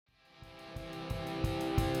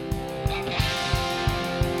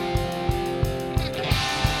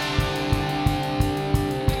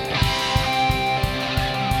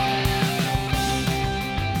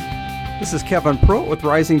This is Kevin Pruitt with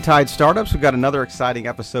Rising Tide Startups. We've got another exciting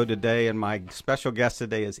episode today, and my special guest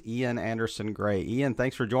today is Ian Anderson Gray. Ian,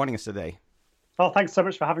 thanks for joining us today. Oh, thanks so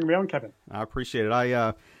much for having me on, Kevin. I appreciate it.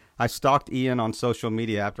 I stalked Ian on social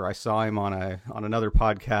media after I saw him on another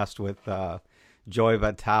podcast with Joy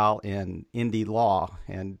Vitale in Indie Law.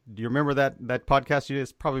 And do you remember that podcast?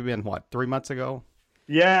 It's probably been, 3 months ago?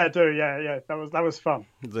 Yeah, I do. Yeah. That was fun.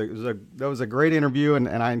 That was a great interview, and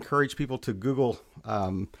I encourage people to Google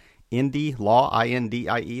Indie Law,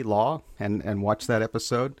 INDIE Law, and watch that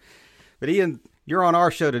episode. But Ian, you're on our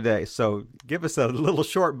show today, so give us a little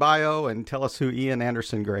short bio and tell us who Ian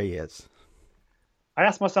Anderson Gray is. I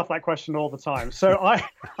ask myself that question all the time. So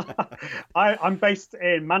I'm based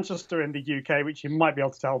in Manchester in the UK, which you might be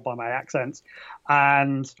able to tell by my accent.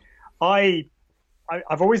 And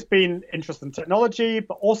I've always been interested in technology,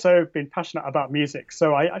 but also been passionate about music.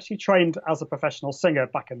 So I actually trained as a professional singer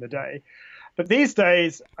back in the day. But these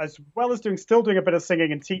days, as well as still doing a bit of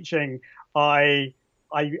singing and teaching, I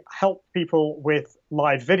help people with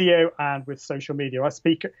live video and with social media. I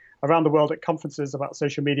speak around the world at conferences about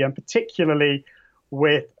social media, and particularly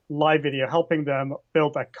with live video, helping them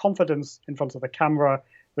build their confidence in front of the camera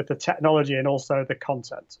with the technology and also the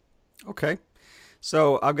content. Okay.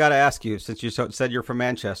 So I've got to ask you, since you said you're from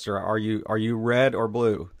Manchester, are you red or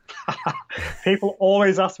blue? People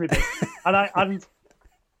always ask me this, and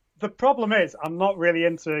the problem is I'm not really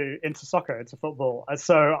into soccer, into football,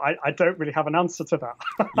 so I don't really have an answer to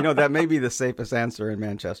that. That may be the safest answer in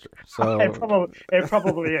Manchester. So it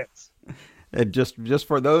probably is. Just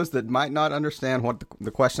for those that might not understand what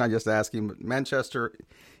the question I just asked you, Manchester,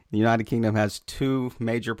 the United Kingdom, has two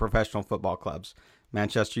major professional football clubs: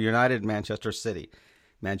 Manchester United and Manchester City.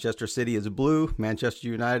 Manchester City is blue. Manchester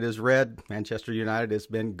United is red. Manchester United has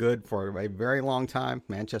been good for a very long time.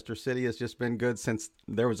 Manchester City has just been good since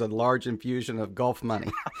there was a large infusion of Gulf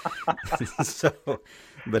money.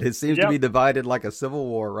 But it seems to be divided like a civil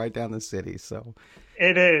war right down the city. So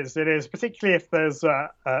it is, particularly if there's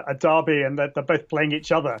a derby and they're both playing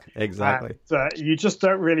each other. Exactly. And, you just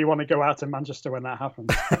don't really want to go out in Manchester when that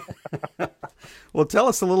happens. Well, tell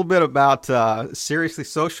us a little bit about Seriously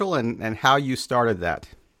Social and how you started that.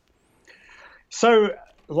 So,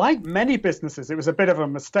 like many businesses, it was a bit of a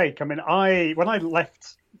mistake. I mean, when I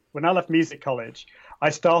left music college, I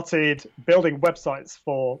started building websites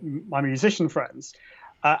for my musician friends,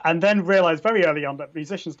 and then realized very early on that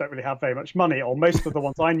musicians don't really have very much money, or most of the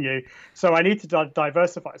ones I knew. So I need to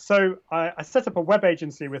diversify. So I set up a web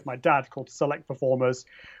agency with my dad called Select Performers.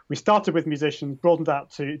 We started with musicians, broadened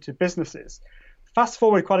out to businesses. Fast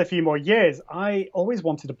forward quite a few more years, I always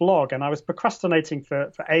wanted a blog, and I was procrastinating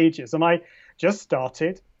for ages. And I just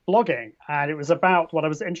started blogging, and it was about what I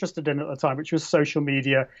was interested in at the time, which was social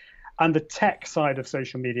media and the tech side of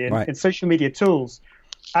social media, in social media tools.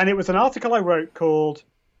 And it was an article I wrote called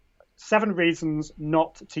 7 Reasons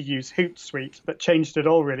Not to Use Hootsuite that changed it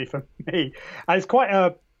all, really, for me. And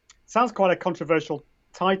it's sounds quite a controversial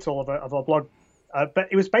title of a blog. But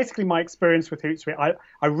it was basically my experience with Hootsuite.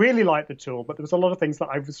 I really liked the tool, but there was a lot of things that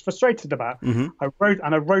I was frustrated about. Mm-hmm.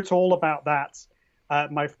 I wrote all about that,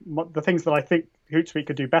 the things that I think Hootsuite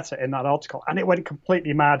could do better in that article. And it went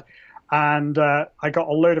completely mad. And I got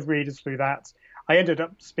a load of readers through that. I ended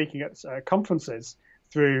up speaking at conferences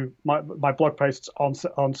through my blog posts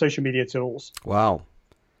on social media tools. Wow.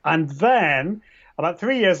 And then about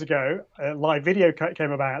 3 years ago, live video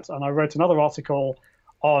came about, and I wrote another article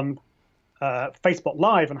on Facebook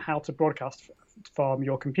Live and how to broadcast from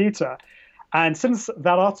your computer. And since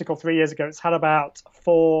that article 3 years ago, it's had about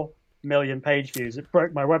 4 million page views. It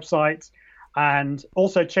broke my website and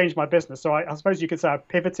also changed my business. So I suppose you could say I've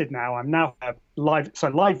pivoted now. I'm now live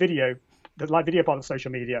video, the live video part of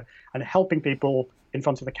social media, and helping people in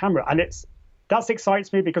front of the camera. And that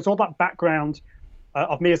excites me because all that background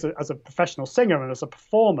of me as a professional singer and as a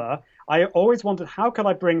performer, I always wondered how could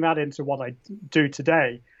I bring that into what I do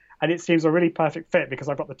today. And it seems a really perfect fit because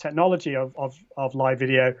I've got the technology of live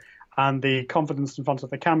video and the confidence in front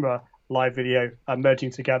of the camera, live video,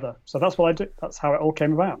 merging together. So that's what I do. That's how it all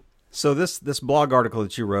came about. So this blog article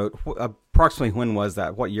that you wrote, approximately when was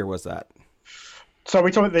that? What year was that? So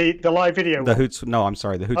we talking about the live video. The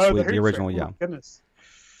Hootsuite, the original, yeah. Oh, goodness.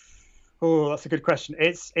 Oh, that's a good question.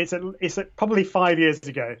 It's probably 5 years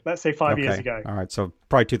ago. Let's say 5 years ago. All right, so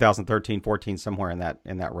probably 2013, 14, somewhere in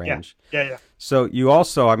that range. Yeah. So you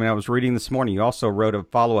also, I was reading this morning, you also wrote a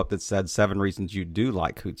follow-up that said 7 reasons you do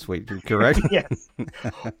like Hootsuite, correct? Yes.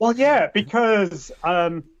 Well, yeah, because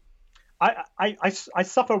I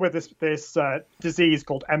suffer with this disease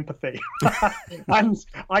called empathy, and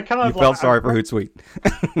I kind of You felt sorry for Hootsuite.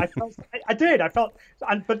 I did. I felt,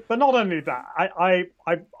 but not only that, I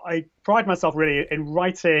pride myself really in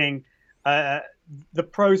writing the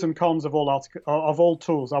pros and cons of all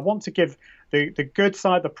tools. I want to give the good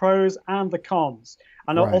side, the pros and the cons.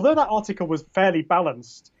 And although that article was fairly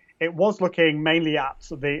balanced, it was looking mainly at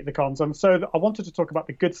the cons, and so I wanted to talk about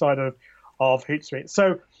the good side of Hootsuite.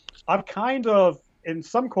 So I've kind of, in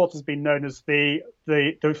some quarters, been known as the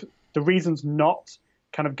reasons not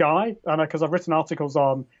kind of guy, and because I've written articles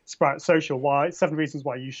on Sprout Social, 7 reasons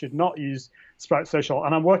why you should not use Sprout Social,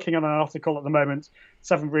 and I'm working on an article at the moment,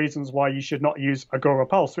 7 reasons why you should not use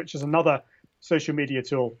Agorapulse, which is another social media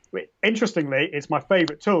tool. Interestingly, it's my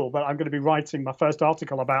favorite tool, but I'm going to be writing my first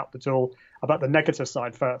article about the tool, about the negative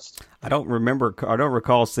side first. I don't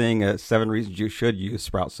recall seeing 7 reasons you should use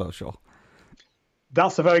Sprout Social.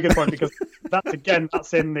 That's a very good point, because that's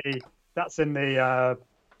in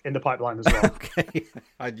the pipeline as well. Okay,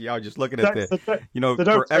 I was just looking at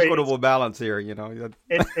for equitable balance here.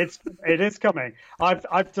 It is coming.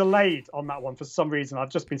 I've delayed on that one for some reason.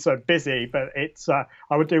 I've just been so busy, but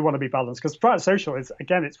I do want to be balanced, because Sprout Social is,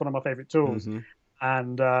 again, it's one of my favorite tools. Mm-hmm.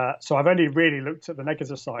 And so I've only really looked at the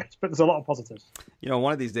negative side, but there's a lot of positives.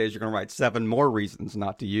 One of these days you're going to write 7 more reasons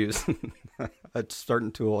not to use a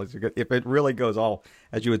certain tool if it really goes all,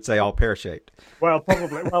 as you would say, all pear-shaped. Well,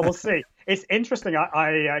 probably. Well, we'll see. It's interesting.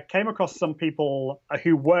 I came across some people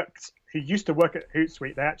who used to work at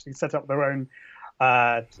Hootsuite. They actually set up their own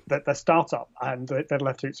their startup, and they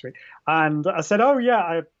left Hootsuite. And I said, "Oh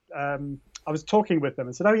yeah, I was talking with them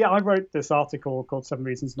and said, "Oh yeah, I wrote this article called 7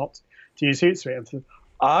 Reasons Not to Use Hootsuite." And said,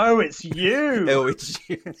 "Oh, it's you! Oh, it's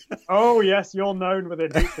you! Oh yes, you're known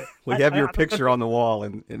within Hootsuite." We have your picture on the wall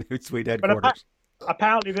in Hootsuite headquarters.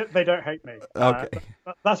 Apparently, they don't hate me. Okay,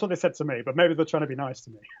 that's what they said to me. But maybe they're trying to be nice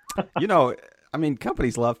to me.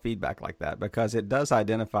 Companies love feedback like that, because it does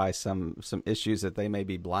identify some issues that they may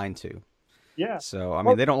be blind to. Yeah.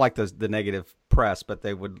 So they don't like the negative press, but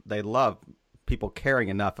they love people caring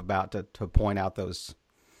enough about to point out those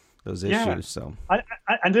issues. Yeah. So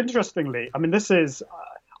and interestingly, this is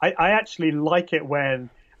I actually like it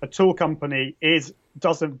when a tool company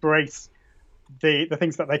does embrace the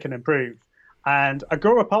things that they can improve. And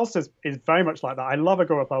Agorapulse is very much like that. I love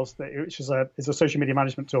Agorapulse, which is a social media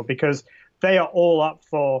management tool, because they are all up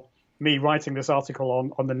for me writing this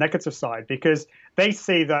article on the negative side, because they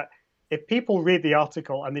see that if people read the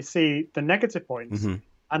article and they see the negative points, mm-hmm.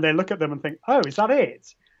 and they look at them and think, "Oh, is that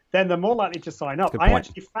it?" then they're more likely to sign up. I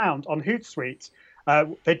actually found on Hootsuite,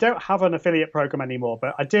 they don't have an affiliate program anymore,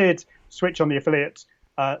 but I did switch on the affiliate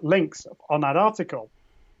links on that article.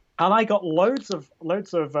 And I got loads of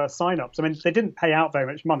sign-ups. They didn't pay out very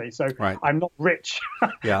much money, so right. I'm not rich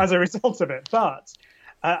as a result of it. But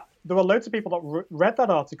there were loads of people that read that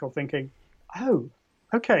article thinking, "Oh,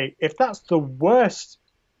 okay, if that's the worst,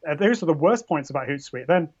 those are the worst points about Hootsuite,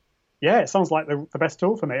 then yeah, it sounds like the best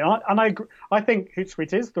tool for me." And I think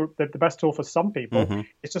Hootsuite is the best tool for some people. Mm-hmm.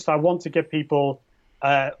 It's just I want to give people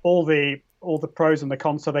all the pros and the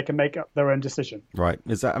cons so they can make up their own decision. Right.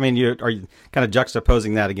 Is that? Are you kind of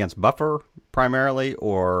juxtaposing that against Buffer primarily,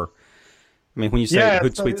 or when you say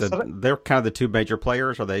Hootsuite, they're kind of the 2 major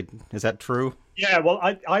players. Are they? Is that true? Yeah. Well,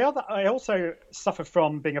 I also suffer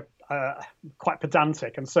from being quite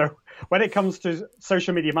pedantic, and so when it comes to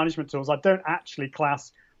social media management tools, I don't actually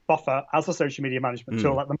class Buffer as a social media management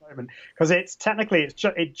tool at the moment, because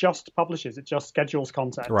it just publishes, it just schedules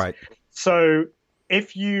content. Right. So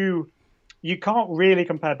if you can't really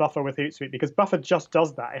compare Buffer with Hootsuite, because Buffer just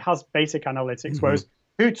does that. It has basic analytics, mm-hmm. whereas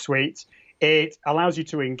Hootsuite, it allows you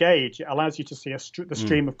to engage. It allows you to see the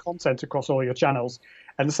stream of content across all your channels.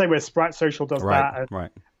 And the same way Sprout Social does that,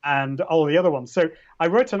 and all the other ones. So I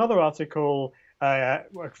wrote another article, a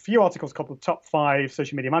few articles called the Top 5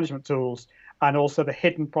 Social Media Management Tools, and also the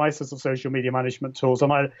hidden prices of social media management tools.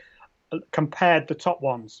 And I compared the top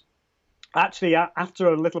ones. Actually, after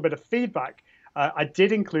a little bit of feedback, I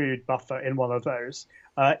did include Buffer in one of those,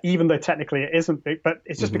 even though technically it isn't big, but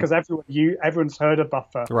it's just mm-hmm. because everyone's heard of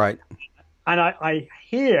Buffer. Right. And I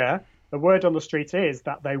hear the word on the street is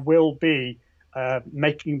that they will be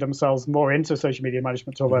making themselves more into social media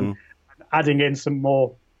management tool mm-hmm. and adding in some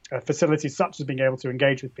more facilities, such as being able to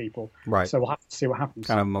engage with people. Right. So we'll have to see what happens.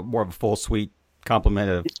 Kind of more of a full suite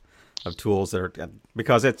complement of tools that are,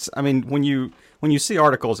 because it's, when you see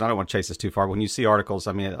articles, and I don't want to chase this too far, when you see articles,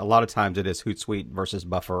 a lot of times it is Hootsuite versus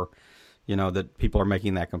Buffer, that people are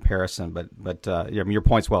making that comparison. But your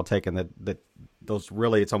point's well taken that those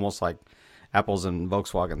really, it's almost like apples and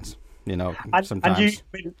Volkswagens. sometimes.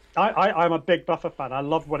 I'm a big Buffer fan. I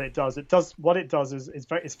love what it does. What it does is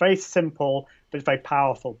it's very simple, but it's very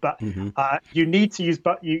powerful. But you need to use,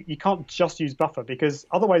 but you can't just use Buffer, because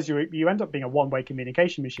otherwise you end up being a one-way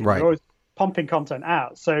communication machine. Right. You're always pumping content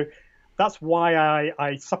out. So that's why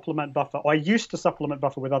I supplement Buffer. Or I used to supplement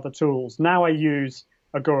Buffer with other tools. Now I use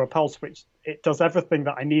Agora Pulse, which it does everything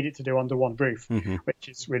that I need it to do under one roof, which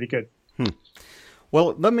is really good.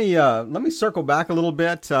 Well, let me circle back a little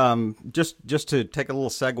bit, just to take a little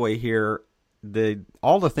segue here.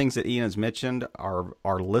 All the things that Ian has mentioned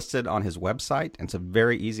are listed on his website, and it's a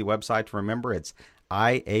very easy website to remember. It's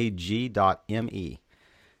iag.me.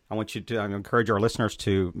 I encourage our listeners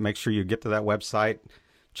to make sure you get to that website,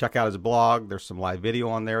 check out his blog. There's some live video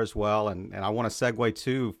on there as well, and I want to segue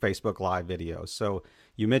to Facebook Live video. So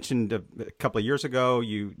you mentioned a couple of years ago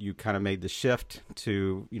you kind of made the shift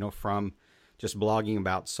to from just blogging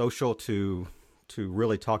about social to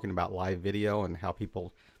really talking about live video and how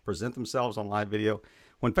people present themselves on live video.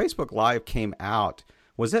 When Facebook Live came out,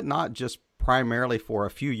 was it not just primarily for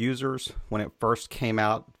a few users when it first came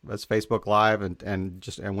out as Facebook Live and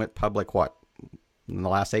went public, what, in the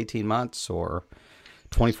last 18 months or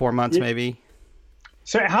 24 months maybe?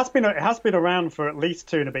 So it has been around for at least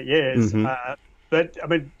 2 and a bit years. But I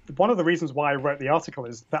mean, one of the reasons why I wrote the article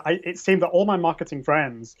is that it seemed that all my marketing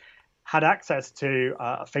friends had access to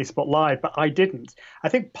Facebook Live, but I didn't. I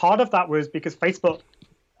think part of that was because Facebook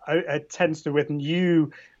tends to, with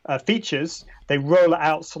new features, they roll it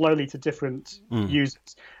out slowly to different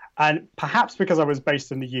users. And perhaps because I was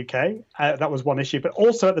based in the UK, that was one issue. But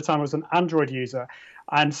also at the time I was an Android user,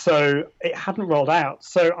 and so it hadn't rolled out.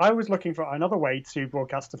 So I was looking for another way to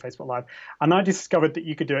broadcast to Facebook Live, and I discovered that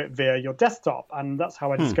you could do it via your desktop. And that's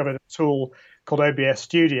how I discovered a tool called OBS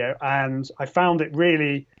Studio. And I found it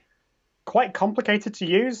really quite complicated to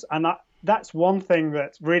use. And that's one thing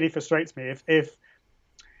that really frustrates me. If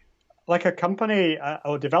like a company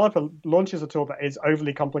or developer launches a tool that is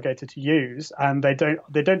overly complicated to use and they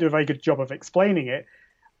don't do a very good job of explaining it,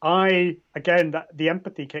 the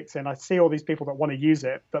empathy kicks in. I see all these people that want to use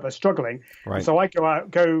it, but they're struggling. Right. So I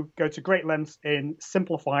go to great lengths in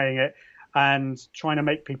simplifying it and trying to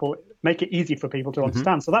make it easy for people to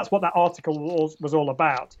understand. So that's what that article was all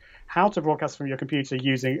about: how to broadcast from your computer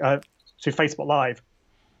using to Facebook Live.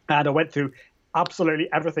 And I went through absolutely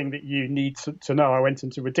everything that you need to know. I went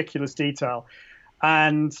into ridiculous detail,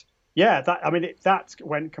 and that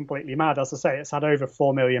went completely mad. As I say, it's had over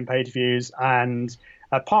 4 million page views, and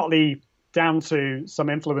partly down to some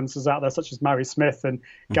influencers out there such as Mary Smith and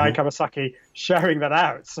Guy Kawasaki sharing that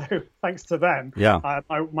out. So thanks to them, my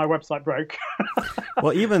website broke.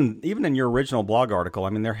 Well, even in your original blog article, I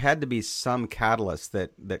mean, there had to be some catalyst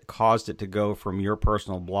that caused it to go from your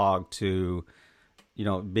personal blog to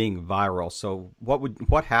being viral. So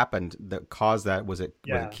what happened that caused that? Was it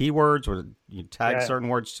keywords? Was it you tagged certain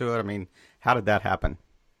words to it? I mean, how did that happen?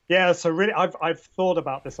 Yeah, so really, I've thought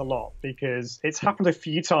about this a lot because it's happened a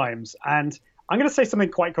few times, and I'm going to say something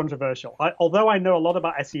quite controversial. Although I know a lot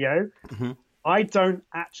about SEO, I don't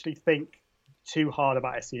actually think too hard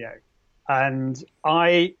about SEO, and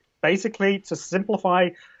I basically, to simplify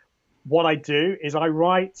what I do, is I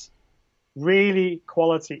write really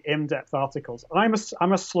quality, in-depth articles. I'm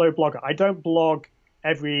a slow blogger. I don't blog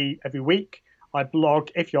every week. I blog,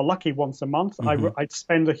 if you're lucky, once a month. I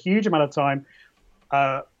spend a huge amount of time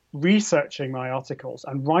researching my articles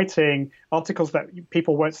and writing articles that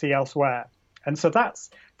people won't see elsewhere. And so that's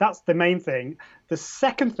the main thing. The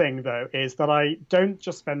second thing, though, is that I don't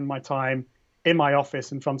just spend my time in my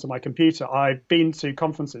office in front of my computer. I've been to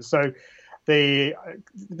conferences. So this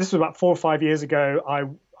was about 4 or 5 years ago.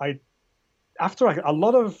 I after a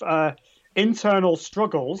lot of internal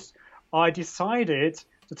struggles, I decided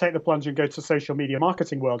to take the plunge and go to Social Media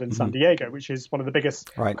Marketing World in San Diego, which is one of the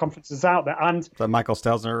biggest conferences out there. And Michael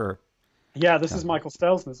Stelzner? This is Michael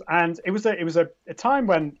Stelzner's. And it was a time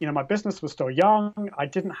when my business was still young. I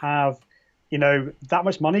didn't have that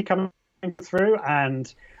much money coming through,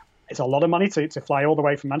 and it's a lot of money to fly all the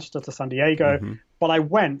way from Manchester to San Diego. But I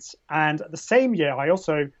went, and the same year I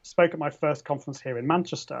also spoke at my first conference here in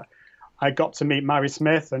Manchester. I got to meet Mary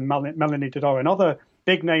Smith and Melanie Dodaro and other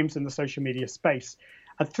big names in the social media space.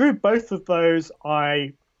 And through both of those,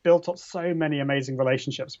 I built up so many amazing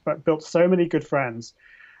relationships, but built so many good friends.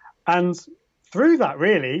 And through that,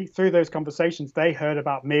 really, through those conversations, they heard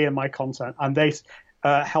about me and my content, and they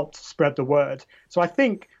helped spread the word. So I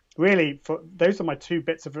think, really, those are my 2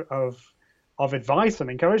 bits of advice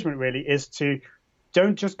and encouragement, really, is to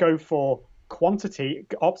don't just go for quantity,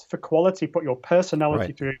 opt for quality, put your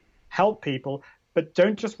personality through, help people, but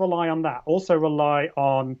don't just rely on that. Also rely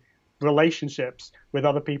on relationships with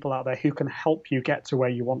other people out there who can help you get to where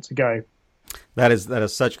you want to go. That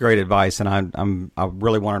is such great advice, and I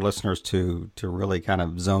really want our listeners to really kind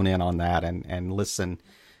of zone in on that and listen,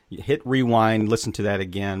 hit rewind, listen to that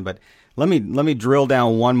again. But let me drill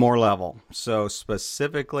down one more level. So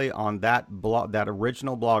specifically on that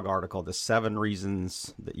original blog article, the 7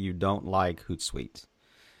 reasons that you don't like Hootsuite.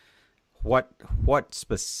 What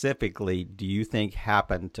specifically do you think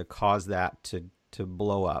happened to cause that to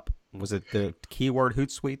blow up? Was it the keyword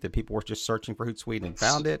Hootsuite, that people were just searching for Hootsuite and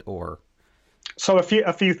found it, or? So a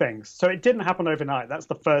few things. So it didn't happen overnight. That's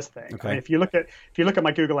the first thing. Okay. I mean, if you look at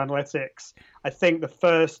my Google Analytics, I think the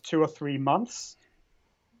first 2 or 3 months,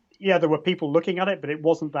 yeah, there were people looking at it, but it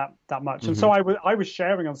wasn't that much. And so I was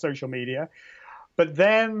sharing on social media, but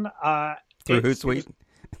then through Hootsuite.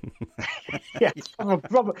 Yeah,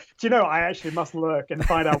 probably. Do you know? I actually must look and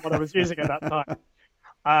find out what I was using at that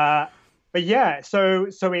time. But yeah, so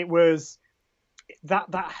it was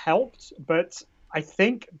that helped, but I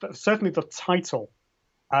think that certainly the title,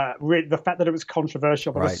 the fact that it was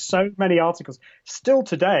controversial, there were so many articles. Still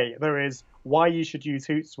today, there is why you should use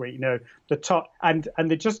Hootsuite. You know, the top, and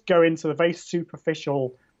they just go into the very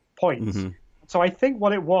superficial points. Mm-hmm. So I think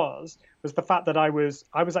what it was the fact that I was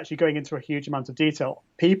actually going into a huge amount of detail.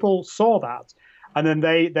 People saw that, and then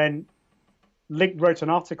they wrote an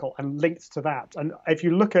article and linked to that. And if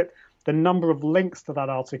you look at the number of links to that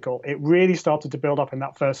article, it really started to build up in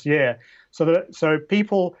that first year. So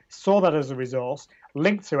people saw that as a resource,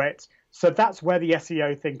 linked to it. So that's where the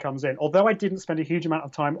SEO thing comes in. Although I didn't spend a huge amount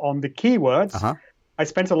of time on the keywords, I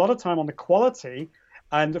spent a lot of time on the quality.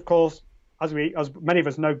 And of course, as many of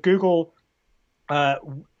us know, Google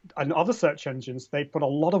and other search engines, they put a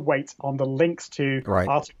lot of weight on the links to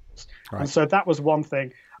articles. And so that was one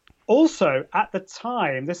thing. Also, at the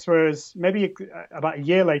time, this was maybe about a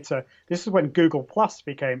year later, this is when Google Plus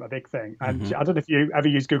became a big thing. And I don't know if you ever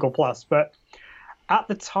used Google Plus, but at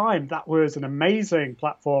the time, that was an amazing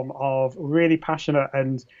platform of really passionate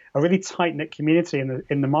and a really tight-knit community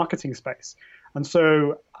in the marketing space. And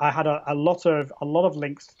so I had a lot of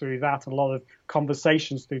links through that, and a lot of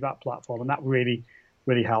conversations through that platform, and that really,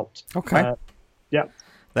 really helped. Okay. Yeah.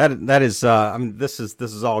 That is, I mean, this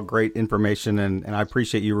is all great information, and I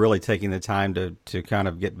appreciate you really taking the time to kind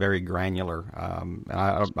of get very granular. And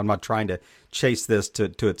I'm not trying to chase this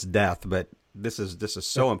to its death, but this is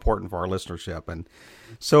so important for our listenership. And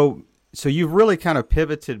so you've really kind of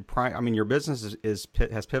pivoted. I mean, your business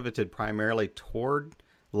has pivoted primarily toward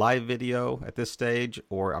live video at this stage,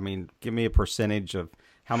 or I mean, give me a percentage of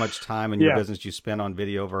how much time in your business you spend on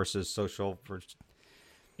video versus social.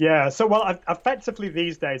 Yeah, so effectively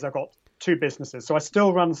these days I've got 2 businesses. So I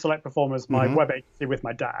still run Select Performers, my web agency, with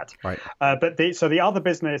my dad. Right. But the other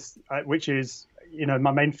business, which is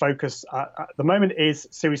my main focus at the moment, is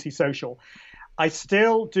Seriously Social. I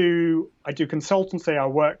do consultancy. I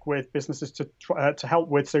work with businesses to help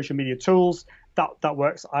with social media tools. That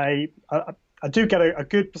works. I do get a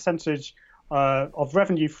good percentage of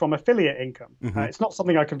revenue from affiliate income. It's not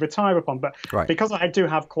something I can retire upon, but because I do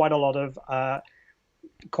have quite a lot of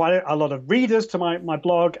readers to my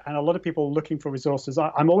blog, and a lot of people looking for resources,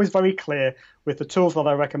 I'm always very clear with the tools that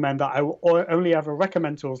I recommend, that I will only ever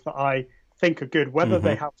recommend tools that I think are good, whether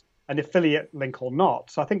they have an affiliate link or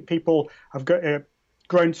not. So I think people have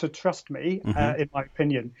grown to trust me, in my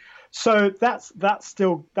opinion. So that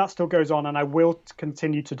still goes on, and I will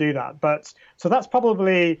continue to do that. But so that's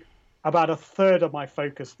probably about a third of my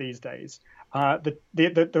focus these days. The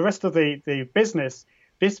rest of the business,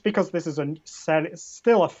 because this is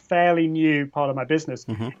still a fairly new part of my business,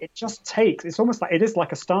 it just takes, it's almost like, it is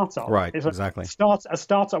like a startup. Right, it's exactly. A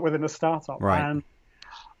startup within a startup. Right. And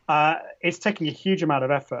it's taking a huge amount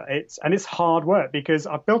of effort. It's hard work, because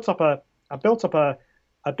I built up a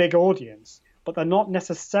big audience, but they're not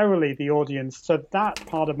necessarily the audience. So that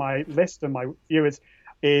part of my list and my viewers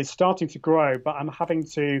is starting to grow, but I'm having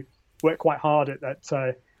to work quite hard at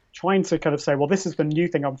trying to kind of say, well, this is the new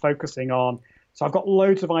thing I'm focusing on. So I've got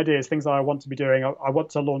loads of ideas, things that I want to be doing. I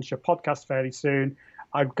want to launch a podcast fairly soon.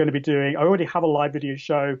 I already have a live video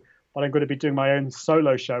show, but I'm going to be doing my own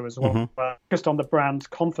solo show as well, focused on the brand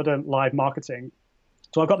Confident Live Marketing.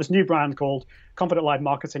 So I've got this new brand called Confident Live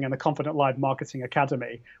Marketing and the Confident Live Marketing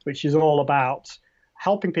Academy, which is all about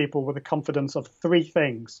helping people with the confidence of 3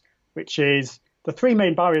 things, which is the 3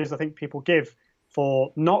 main barriers I think people give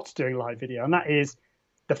for not doing live video. And that is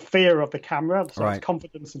the fear of the camera. So it's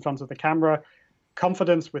confidence in front of the camera,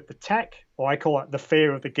 confidence with the tech, or I call it the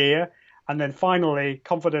fear of the gear. And then finally,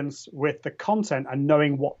 confidence with the content and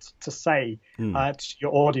knowing what to say to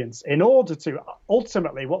your audience in order to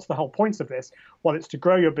ultimately, what's the whole point of this? Well, it's to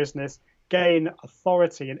grow your business, gain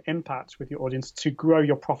authority and impact with your audience to grow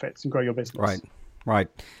your profits and grow your business. Right. Right.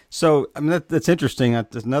 So, I mean, that's interesting.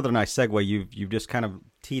 That's another nice segue. You've just kind of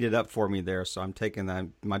teed it up for me there. So I'm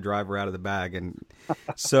taking my driver out of the bag. And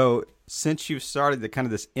so since you've started the kind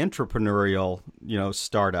of this entrepreneurial,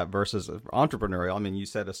 startup versus entrepreneurial, I mean, you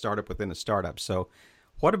said a startup within a startup. So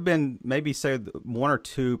what have been maybe say one or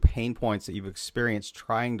two pain points that you've experienced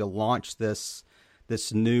trying to launch this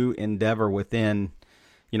new endeavor within,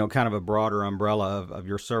 kind of a broader umbrella of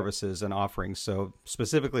your services and offerings? So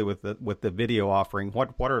specifically with the video offering,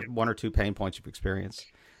 what are one or two pain points you've experienced?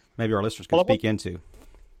 Maybe our listeners can speak into.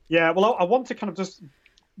 Yeah, well, I want to kind of just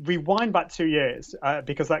rewind back 2 years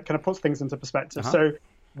because that kind of puts things into perspective. Uh-huh.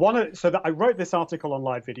 So that I wrote this article on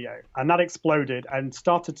live video, and that exploded and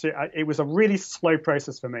started to. It was a really slow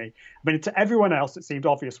process for me. I mean, to everyone else, it seemed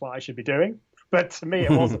obvious what I should be doing, but to me,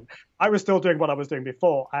 it wasn't. I was still doing what I was doing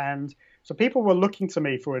before, and so people were looking to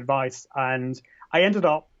me for advice, and I ended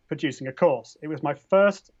up producing a course. It was my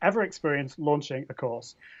first ever experience launching a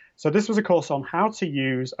course. So this was a course on how to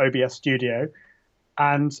use OBS Studio,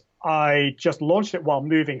 and I just launched it while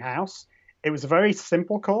moving house. It was a very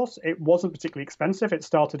simple course. It wasn't particularly expensive. It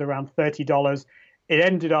started around $30.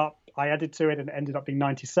 I added to it, and it ended up being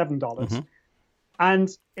 $97. Mm-hmm. And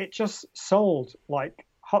it just sold like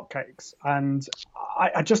hotcakes. And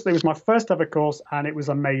it was my first ever course, and it was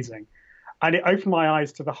amazing. And it opened my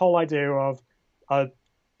eyes to the whole idea of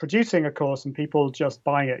producing a course and people just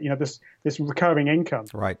buying it, this recurring income.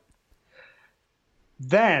 Right.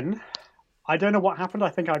 Then I don't know what happened. I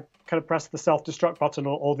think I kind of pressed the self-destruct button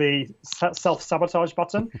or the self-sabotage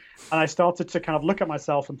button. And I started to kind of look at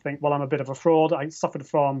myself and think, well, I'm a bit of a fraud. I suffered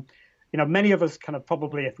from, many of us kind of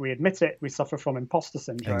probably, if we admit it, we suffer from imposter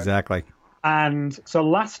syndrome. Exactly. And so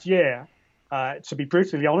last year, to be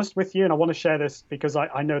brutally honest with you, and I want to share this because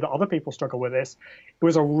I know that other people struggle with this, it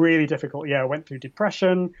was a really difficult year. I went through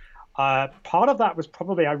depression. Part of that was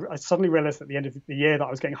probably I suddenly realized at the end of the year that I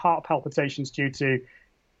was getting heart palpitations due to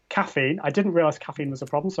caffeine. I didn't realize caffeine was a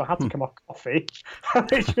problem, so I had to come off coffee,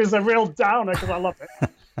 which was a real downer because I love it.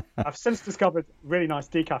 I've since discovered really nice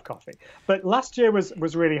decaf coffee. But last year was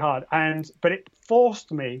really hard, but it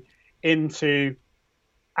forced me into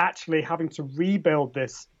actually having to rebuild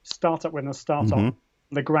this startup within a startup from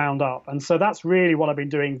the ground up. And so that's really what I've been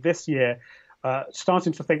doing this year,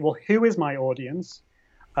 starting to think, well, who is my audience?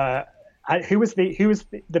 Who are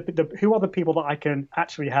the people that I can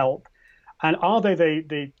actually help? And are they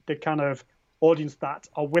the kind of audience that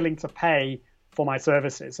are willing to pay for my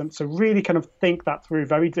services? And to really kind of think that through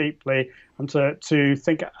very deeply, and to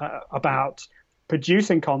think about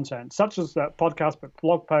producing content such as podcasts, but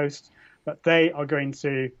blog posts that they are going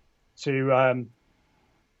to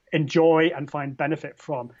enjoy and find benefit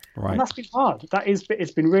from. Right. And that's been hard.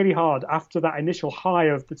 It's been really hard after that initial high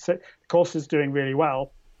of the courses doing really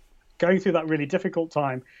well, going through that really difficult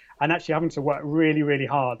time and actually having to work really, really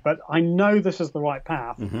hard. But I know this is the right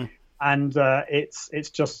path, and it's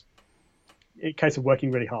just a case of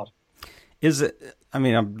working really hard. Is it? I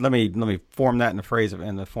mean, let me form that in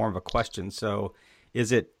the form of a question. So,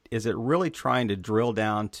 is it really trying to drill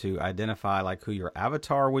down to identify like who your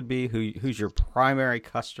avatar would be, who's your primary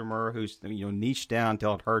customer, who's niche down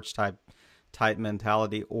till it hurts type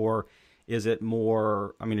mentality, or is it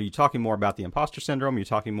more? I mean, are you talking more about the imposter syndrome? Are you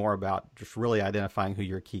talking more about just really identifying who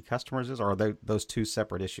your key customers is, or are those two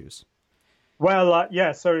separate issues? Well,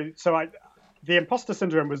 yeah. So the imposter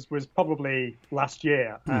syndrome was probably last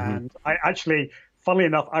year, and I actually, funnily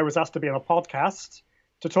enough, I was asked to be on a podcast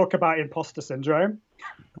to talk about imposter syndrome,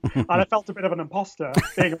 and I felt a bit of an imposter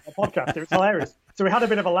being on a podcast. It was hilarious. So we had a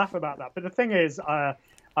bit of a laugh about that. But the thing is, I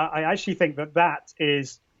actually think that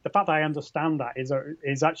is the fact that I understand that is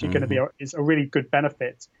actually going to be a really good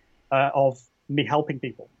benefit of me helping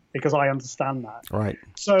people, because I understand that. Right.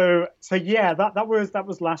 So yeah, that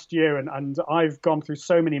was last year, and I've gone through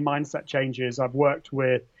so many mindset changes. I've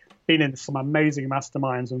been in some amazing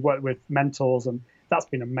masterminds and worked with mentors, and that's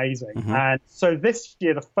been amazing. And so this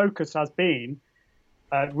year, the focus has been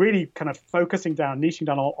really kind of niching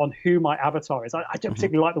down on who my avatar is. I don't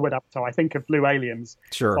particularly like the word avatar. I think of blue aliens.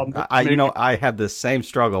 Sure. I have the same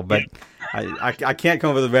struggle, but I can't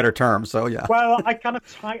come up with a better term. So yeah. Well, I kind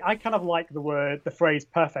of like the phrase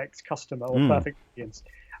perfect customer or perfect audience.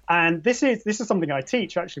 And this is something I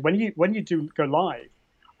teach actually. When you do go live,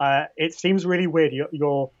 it seems really weird.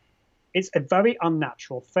 It's a very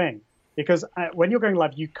unnatural thing, because when you're going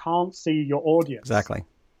live, you can't see your audience. Exactly.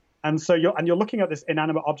 And so you're looking at this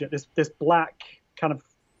inanimate object, this black kind of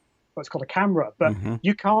what's called a camera, but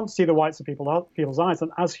you can't see the whites of people's eyes.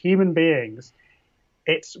 And as human beings,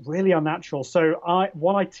 it's really unnatural. So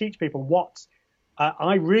what I teach people, what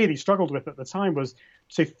I really struggled with at the time was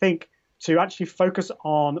to actually focus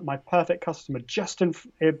on my perfect customer just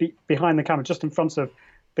behind the camera, just in front of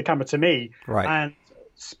the camera to me, Right. and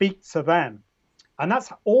speak to them. And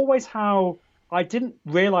that's always how I didn't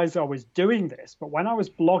realize I was doing this. But when I was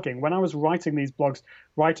blogging, when I was writing these blogs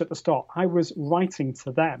right at the start, I was writing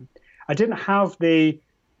to them. I didn't have the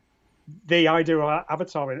ideal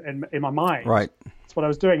avatar in my mind. Right. That's what I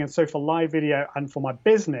was doing. And so for live video and for my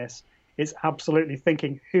business, it's absolutely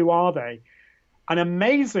thinking, who are they? And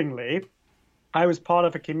amazingly, I was part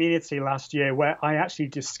of a community last year where I actually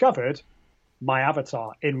discovered my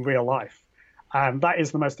avatar in real life. And that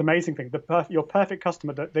is the most amazing thing. Your perfect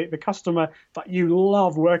customer, the customer that you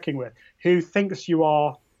love working with, who thinks you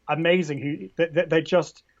are amazing, they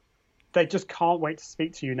just can't wait to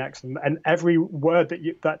speak to you next. And every word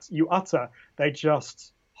that you utter, they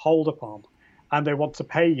just hold upon, and they want to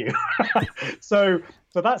pay you. So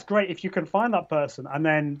that's great if you can find that person, and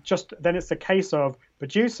then it's a case of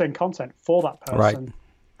producing content for that person.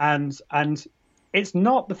 Right. And it's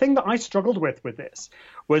not the thing that I struggled with this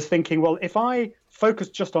was thinking, well, if I focus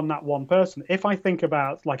just on that one person, if I think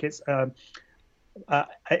about like it's a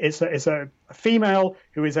female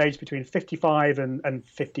who is aged between 55 and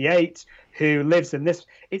 58 who lives in this,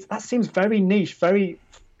 that seems very niche,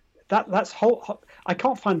 that's whole. I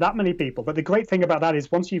can't find that many people. But the great thing about that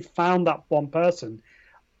is once you've found that one person,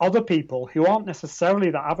 other people who aren't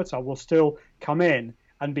necessarily that avatar will still come in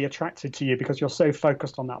and be attracted to you because you're so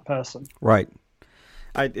focused on that person. Right.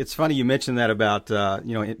 It's funny you mentioned that about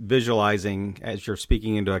visualizing as you're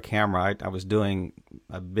speaking into a camera. I was doing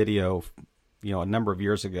a video, a number of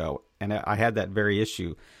years ago, and I had that very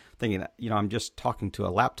issue, thinking, I'm just talking to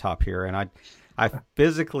a laptop here, and I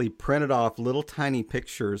physically printed off little tiny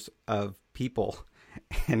pictures of people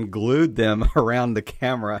and glued them around the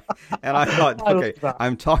camera, and I thought, okay,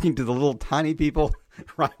 I'm talking to the little tiny people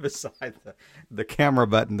right beside the camera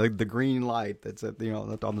button, the green light that's at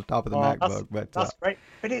on the top of the MacBook. That's great.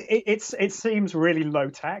 But it seems really low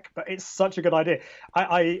tech, but it's such a good idea.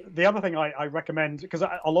 The other thing I recommend, because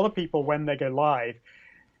a lot of people when they go live,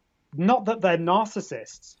 not that they're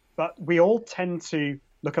narcissists, but we all tend to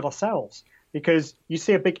look at ourselves because you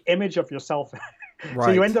see a big image of yourself. Right.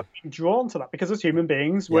 So you end up being drawn to that because as human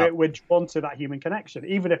beings, we're drawn to that human connection,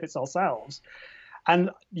 even if it's ourselves.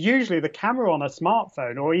 And usually the camera on a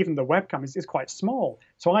smartphone or even the webcam is quite small.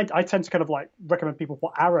 So I tend to kind of like recommend people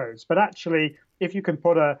put arrows. But actually, if you can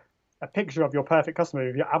put a picture of your perfect customer,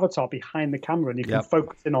 of your avatar behind the camera, and you can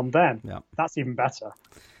focus in on them, that's even better.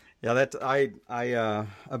 Yeah,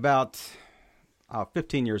 about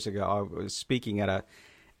 15 years ago, I was speaking at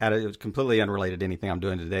it was completely unrelated to anything I'm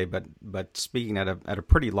doing today, but speaking at a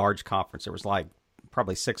pretty large conference. There was like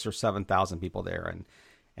probably 6,000 or 7,000 people there,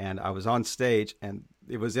 and I was on stage, and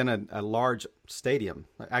it was in a large stadium,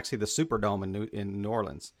 actually the Superdome in New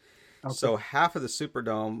Orleans. Okay. So half of the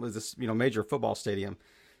Superdome was this major football stadium.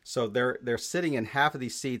 So they're sitting in half of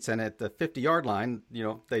these seats, and at the 50-yard line,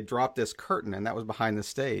 they dropped this curtain, and that was behind the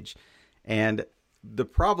stage. And the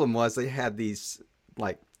problem was they had these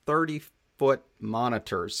like 30-foot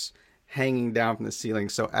monitors hanging down from the ceiling.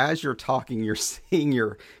 So as you're talking, you're seeing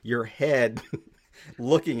your head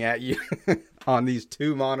looking at you on these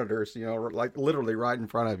two monitors, like literally right in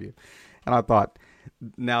front of you. And I thought,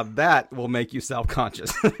 now that will make you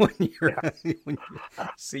self-conscious when you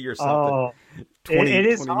see yourself 20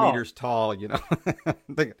 meters tall,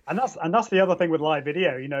 And that's the other thing with live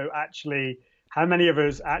video, actually, how many of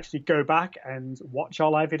us actually go back and watch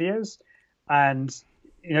our live videos? And,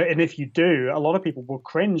 and if you do, a lot of people will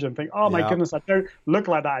cringe and think, oh my goodness, I don't look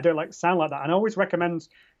like that. I don't sound like that. And I always recommend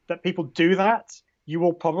that people do that. You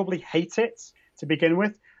will probably hate it to begin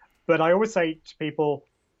with. But I always say to people,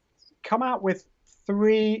 come out with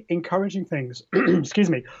 3 encouraging things. Excuse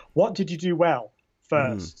me. What did you do well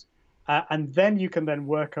first? And then you can then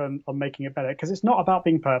work on making it better. Because it's not about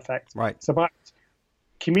being perfect. Right. It's about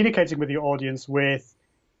communicating with your audience with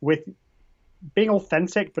being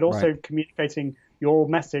authentic, but also communicating your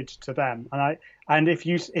message to them. And if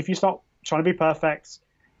you start trying to be perfect,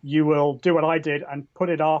 you will do what I did and put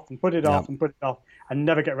it off and put it off and put it off and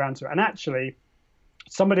never get around to it. And actually,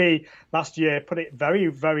 somebody last year put it very,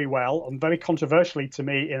 very well and very controversially to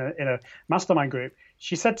me in a mastermind group.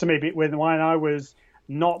 She said to me when I was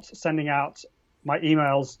not sending out my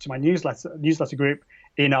emails to my newsletter group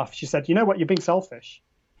enough, she said, "You know what? You're being selfish."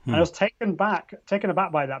 And I was taken aback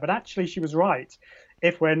by that. But actually, she was right.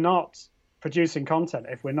 If we're not producing content,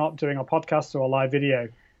 if we're not doing a podcast or a live video,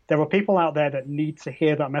 there are people out there that need to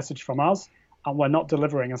hear that message from us, and we're not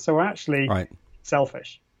delivering. And so we're actually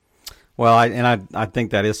selfish. Well, I think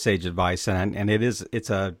that is sage advice, and it's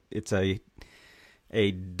a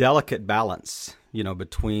a delicate balance,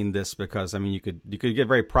 between this, because I mean, you could get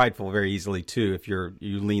very prideful very easily too if you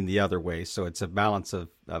lean the other way. So it's a balance of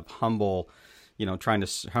humble, trying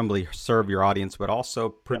to humbly serve your audience, but also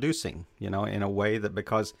producing, in a way that,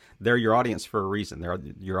 because they're your audience for a reason. They're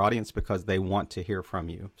your audience because they want to hear from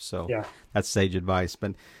you. So that's sage advice.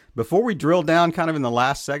 But before we drill down kind of in the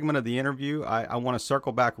last segment of the interview, I want to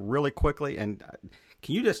circle back really quickly. And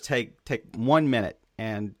can you just take 1 minute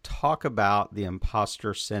and talk about the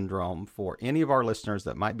imposter syndrome for any of our listeners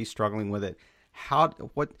that might be struggling with it?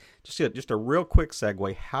 Just a real quick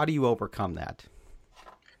segue. How do you overcome that?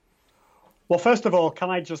 Well, first of all, can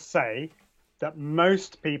I just say that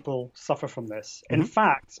most people suffer from this? In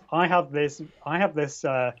fact, I have this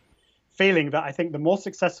feeling that I think the more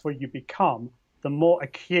successful you become, the more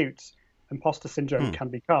acute imposter syndrome can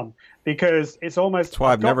become, because it's almost. That's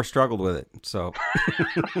why I've never struggled with it. So.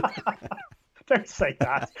 Don't say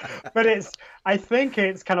that. But I think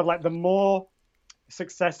it's kind of like the more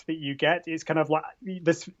success that you get, it's kind of like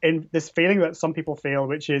this feeling that some people feel,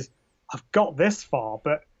 which is, I've got this far,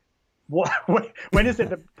 but when is it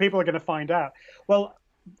that people are going to find out? Well,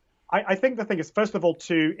 I think the thing is, first of all,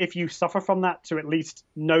 if you suffer from that, to at least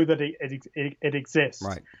know that it exists.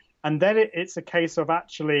 Right. And then it's a case of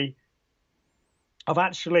actually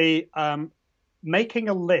making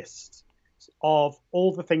a list of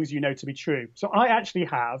all the things you know to be true. So I actually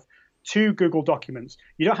have 2 Google documents.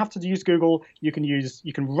 You don't have to use Google. You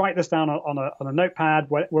can write this down on a notepad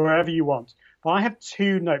wherever you want. But I have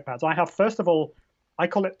 2 notepads. I have, first of all, I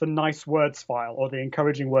call it the nice words file, or the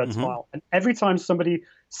encouraging words file. And every time somebody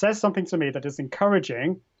says something to me that is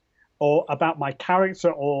encouraging, or about my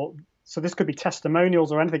character, so this could be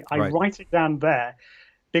testimonials or anything, I write it down there,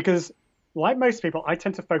 because like most people, I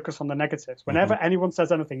tend to focus on the negatives. Whenever anyone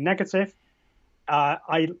says anything negative,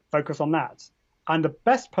 I focus on that. And the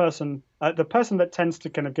best person, the person that tends to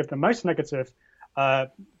kind of give the most negative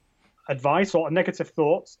advice or negative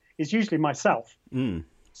thoughts, is usually myself.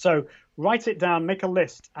 So write it down, make a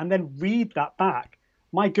list, and then read that back.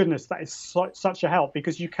 My goodness, that is such a help,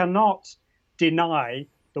 because you cannot deny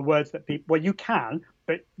the words that people. Well, you can,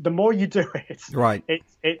 but the more you do it, right,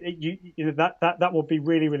 that will be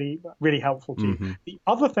really, really, really helpful to you. The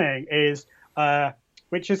other thing is,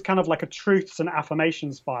 which is kind of like a truths and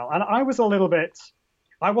affirmations file. And I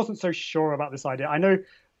wasn't so sure about this idea. I know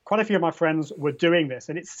quite a few of my friends were doing this,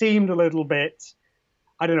 and it seemed a little bit,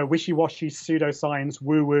 I don't know, wishy-washy, pseudoscience,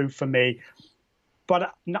 woo-woo for me.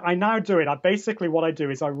 But I now do it. What I do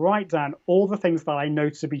is I write down all the things that I know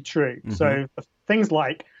to be true. So things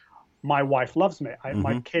like, my wife loves me,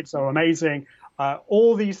 my kids are amazing,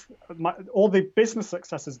 all the business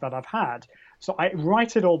successes that I've had. So I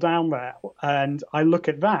write it all down there, and I look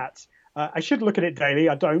at that. I should look at it daily.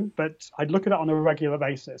 I don't, but I look at it on a regular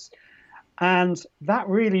basis. And that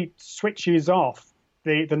really switches off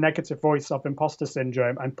the negative voice of imposter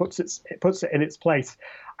syndrome and puts it in its place.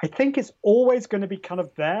 I think it's always going to be kind of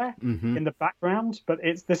there in the background, but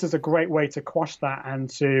this is a great way to quash that and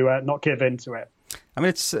to not give in to it. I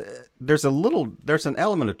mean, there's an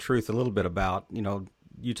element of truth a little bit about,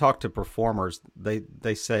 you talk to performers,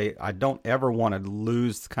 they say, I don't ever want to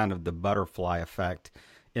lose kind of the butterfly effect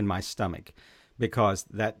in my stomach, because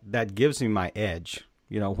that gives me my edge,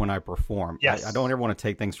 when I perform. Yes. I don't ever want to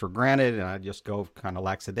take things for granted, and I just go kind of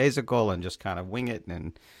lackadaisical and just kind of wing it,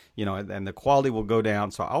 and and the quality will go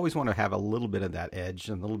down. So I always want to have a little bit of that edge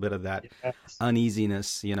and a little bit of that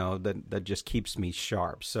uneasiness, that just keeps me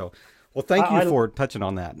sharp. So, well, thank you for touching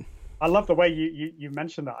on that. I love the way you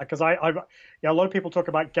mentioned that, because a lot of people talk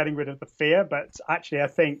about getting rid of the fear, but actually I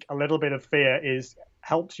think a little bit of fear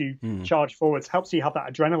helps you charge forwards, helps you have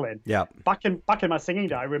that adrenaline. Yeah. Back in my singing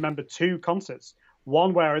day, I remember 2 concerts.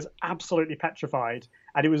 One where I was absolutely petrified,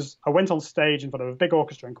 and I went on stage in front of a big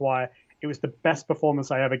orchestra and choir. It was the best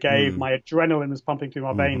performance I ever gave. My adrenaline was pumping through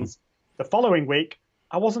my veins. The following week,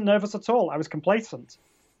 I wasn't nervous at all. I was complacent.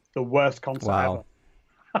 The worst concert ever.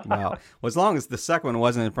 Wow. Well, as long as the second one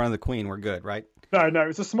wasn't in front of the Queen, we're good, right? No, it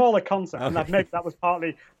was a smaller concert. Okay. And maybe that was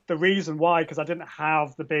partly the reason why, because I didn't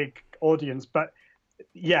have the big audience. But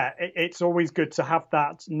yeah, it's always good to have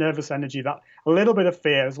that nervous energy, that a little bit of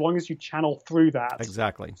fear, as long as you channel through that.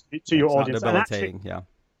 Exactly. To your audience. Not debilitating,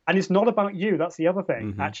 And it's not about you. That's the other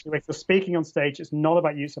thing. Actually, if you're speaking on stage, it's not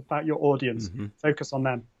about you. It's about your audience. Focus on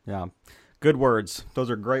them. Yeah. Good words. Those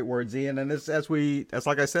are great words, Ian. And as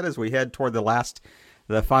like I said, as we head toward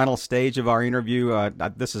the final stage of our interview,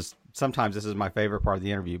 this is my favorite part of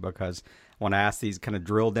the interview, because I want to ask these kind of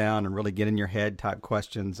drill down and really get in your head type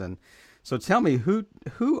questions. And so tell me, who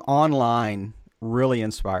online really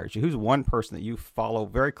inspires you? Who's one person that you follow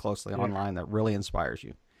very closely online that really inspires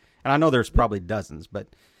you? And I know there's probably dozens, but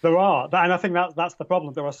There are, and I think that's the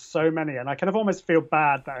problem. There are so many, and I kind of almost feel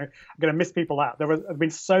bad that I'm going to miss people out. Have been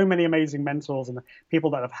so many amazing mentors and people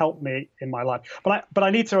that have helped me in my life, but I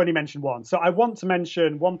need to only mention one. So I want to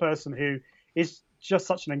mention one person who is just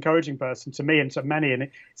such an encouraging person to me and to many, and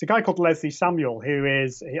it's a guy called Leslie Samuel, I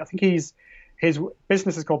think his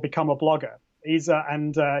business is called Become a Blogger.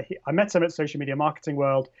 I met him at Social Media Marketing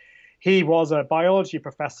World. He was a biology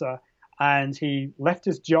professor, and he left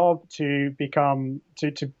his job to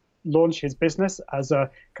launch his business as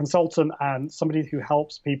a consultant and somebody who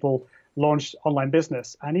helps people launch online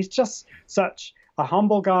business. And he's just such a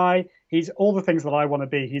humble guy. He's all the things that I want to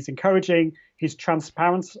be. He's encouraging. He's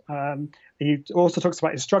transparent. He also talks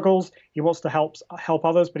about his struggles. He wants to help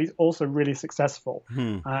others, but he's also really successful.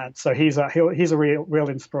 So he's a real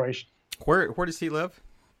inspiration. Where does he live?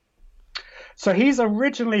 So he's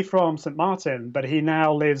originally from St. Martin, but he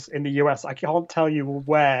now lives in the US. I can't tell you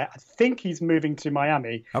where. I think he's moving to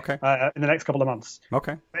Miami. Okay. In the next couple of months.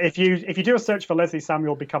 Okay. If you do a search for Leslie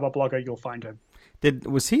Samuel, Become a Blogger, you'll find him. Did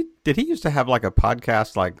he used to have like a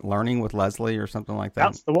podcast, like Learning with Leslie or something like that?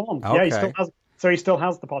 That's the one. Okay. Yeah, he still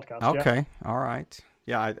has the podcast. Okay. Yeah. All right.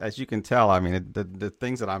 Yeah, as you can tell, I mean, the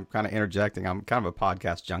things that I'm kind of interjecting, I'm kind of a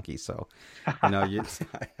podcast junkie, so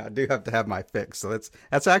I do have to have my fix. So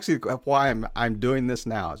that's actually why I'm doing this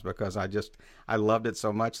now, is because I loved it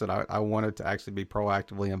so much that I wanted to actually be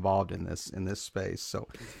proactively involved in this space. So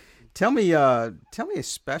tell me a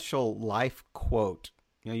special life quote.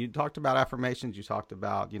 You talked about affirmations, you talked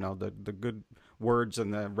about the good words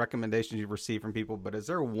and the recommendations you've received from people, but is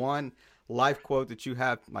there one life quote that you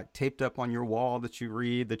have like taped up on your wall that you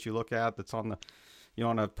read, that you look at, that's on the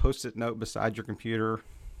on a post-it note beside your computer?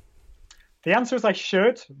 The answer is I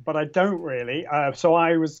should, but I don't really. So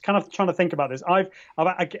I was kind of trying to think about this. I've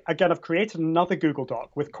created another Google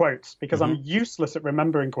Doc with quotes because I'm useless at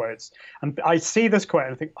remembering quotes. And I see this quote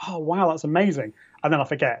and I think, oh, wow, that's amazing. And then I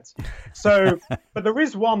forget. So, but there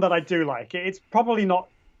is one that I do like. It's probably not,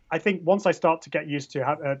 I think once I start to get used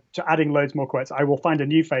to adding loads more quotes, I will find a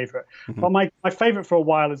new favorite. But my favorite for a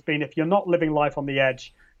while has been, if you're not living life on the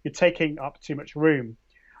edge, you're taking up too much room.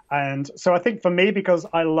 And so I think for me, because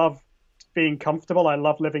I love being comfortable, I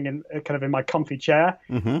love living in my comfy chair.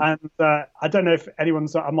 And I don't know if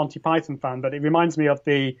anyone's a Monty Python fan, but it reminds me of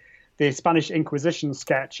the Spanish Inquisition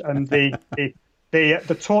sketch and the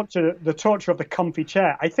torture of the comfy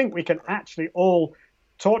chair. I think we can actually all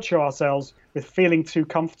torture ourselves with feeling too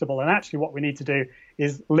comfortable. And actually what we need to do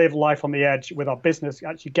is live life on the edge with our business,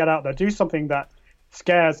 actually get out there, do something that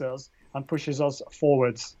scares us and pushes us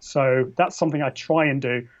forwards. So that's something I try and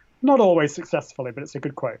do. Not always successfully, but it's a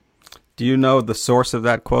good quote. Do you know the source of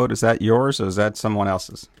that quote? Is that yours or is that someone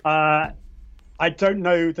else's? I don't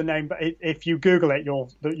know the name, but if you Google it,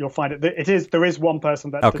 you'll find it. There is one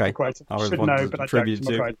person that did the quote. I should know, but I don't.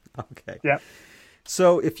 I'm afraid. Okay. Yeah.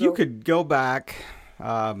 So if you could go back,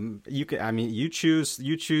 you choose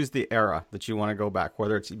the era that you want to go back,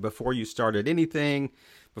 whether it's before you started anything,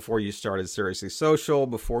 before you started Seriously Social,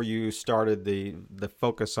 before you started the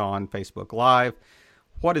focus on Facebook Live.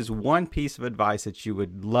 What is one piece of advice that you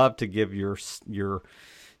would love to give your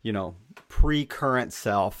pre-current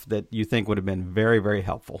self that you think would have been very, very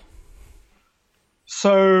helpful?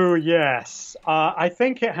 So yes, I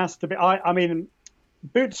think it has to be. I mean,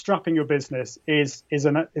 bootstrapping your business is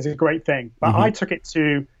a great thing, but I took it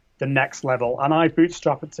to the next level, and I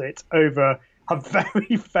bootstrapped it over a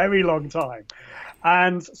very, very long time.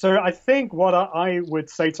 And so I think what I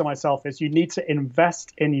would say to myself is, you need to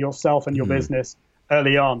invest in yourself and your business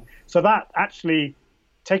early on. So that actually,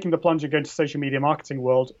 taking the plunge and going to Social Media Marketing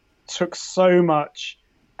World took so much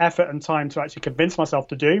effort and time to actually convince myself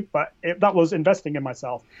to do, but that was investing in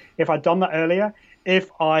myself. If I'd done that earlier, if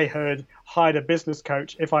I had hired a business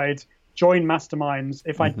coach, if I had joined masterminds,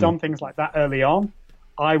 if I'd done things like that early on,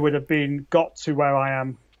 I would have got to where I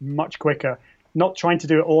am much quicker, not trying to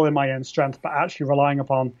do it all in my own strength, but actually relying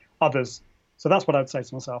upon others. So that's what I would say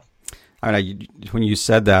to myself. I know when you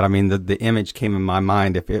said that, I mean, the image came in my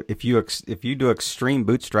mind. If you do extreme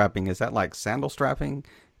bootstrapping, is that like sandal strapping?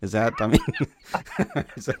 Is that,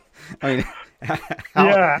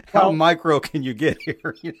 how micro can you get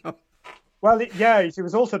here? Well, it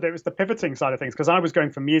was the pivoting side of things, because I was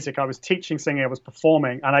going from music, I was teaching singing, I was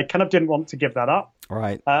performing, and I kind of didn't want to give that up.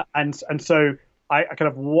 Right. And so I kind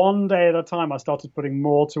of one day at a time, I started putting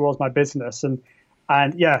more towards my business, but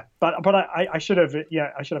I should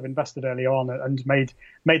have invested early on and made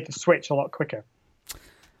the switch a lot quicker.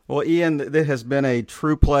 Well, Ian, it has been a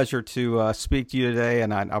true pleasure to speak to you today,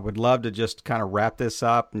 and I would love to just kind of wrap this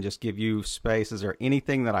up and just give you space. Is there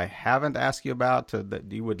anything that I haven't asked you about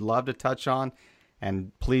that you would love to touch on?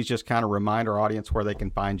 And please just kind of remind our audience where they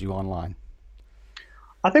can find you online.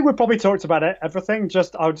 I think we've probably talked about everything.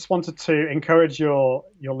 I just wanted to encourage your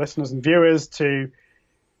listeners and viewers to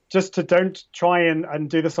don't try and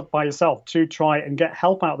do this up by yourself. To try and get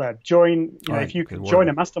help out there. If you can join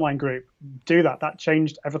a mastermind group, do that. That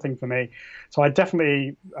changed everything for me. So I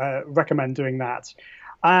definitely recommend doing that.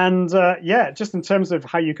 And just in terms of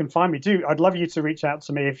how you can find me, I'd love you to reach out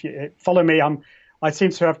to me. If you follow me, I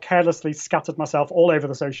seem to have carelessly scattered myself all over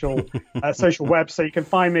the social web. So you can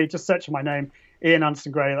find me, just search my name, Ian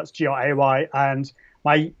Anderson Gray, that's Gray, and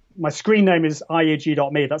my screen name is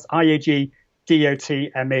iag.me, that's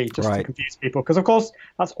IAGDOTME, just to confuse people. Because, of course,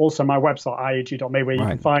 that's also my website, iag.me, where you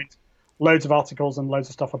can find loads of articles and loads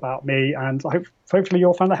of stuff about me, and hopefully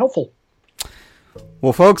you'll find that helpful.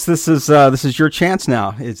 Well, folks, this is your chance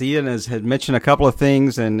now. As Ian had mentioned a couple of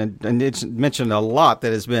things, and it's mentioned a lot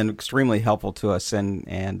that has been extremely helpful to us,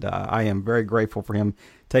 and I am very grateful for him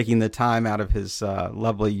taking the time out of his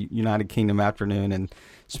lovely United Kingdom afternoon and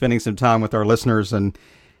spending some time with our listeners.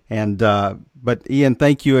 But Ian,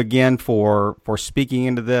 thank you again for speaking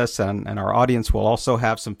into this, and our audience will also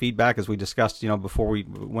have some feedback, as we discussed, before we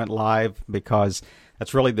went live, because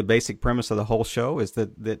that's really the basic premise of the whole show, is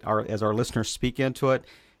that as our listeners speak into it,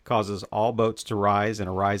 causes all boats to rise in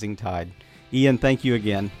a rising tide. Ian, thank you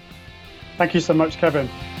again. Thank you so much, Kevin.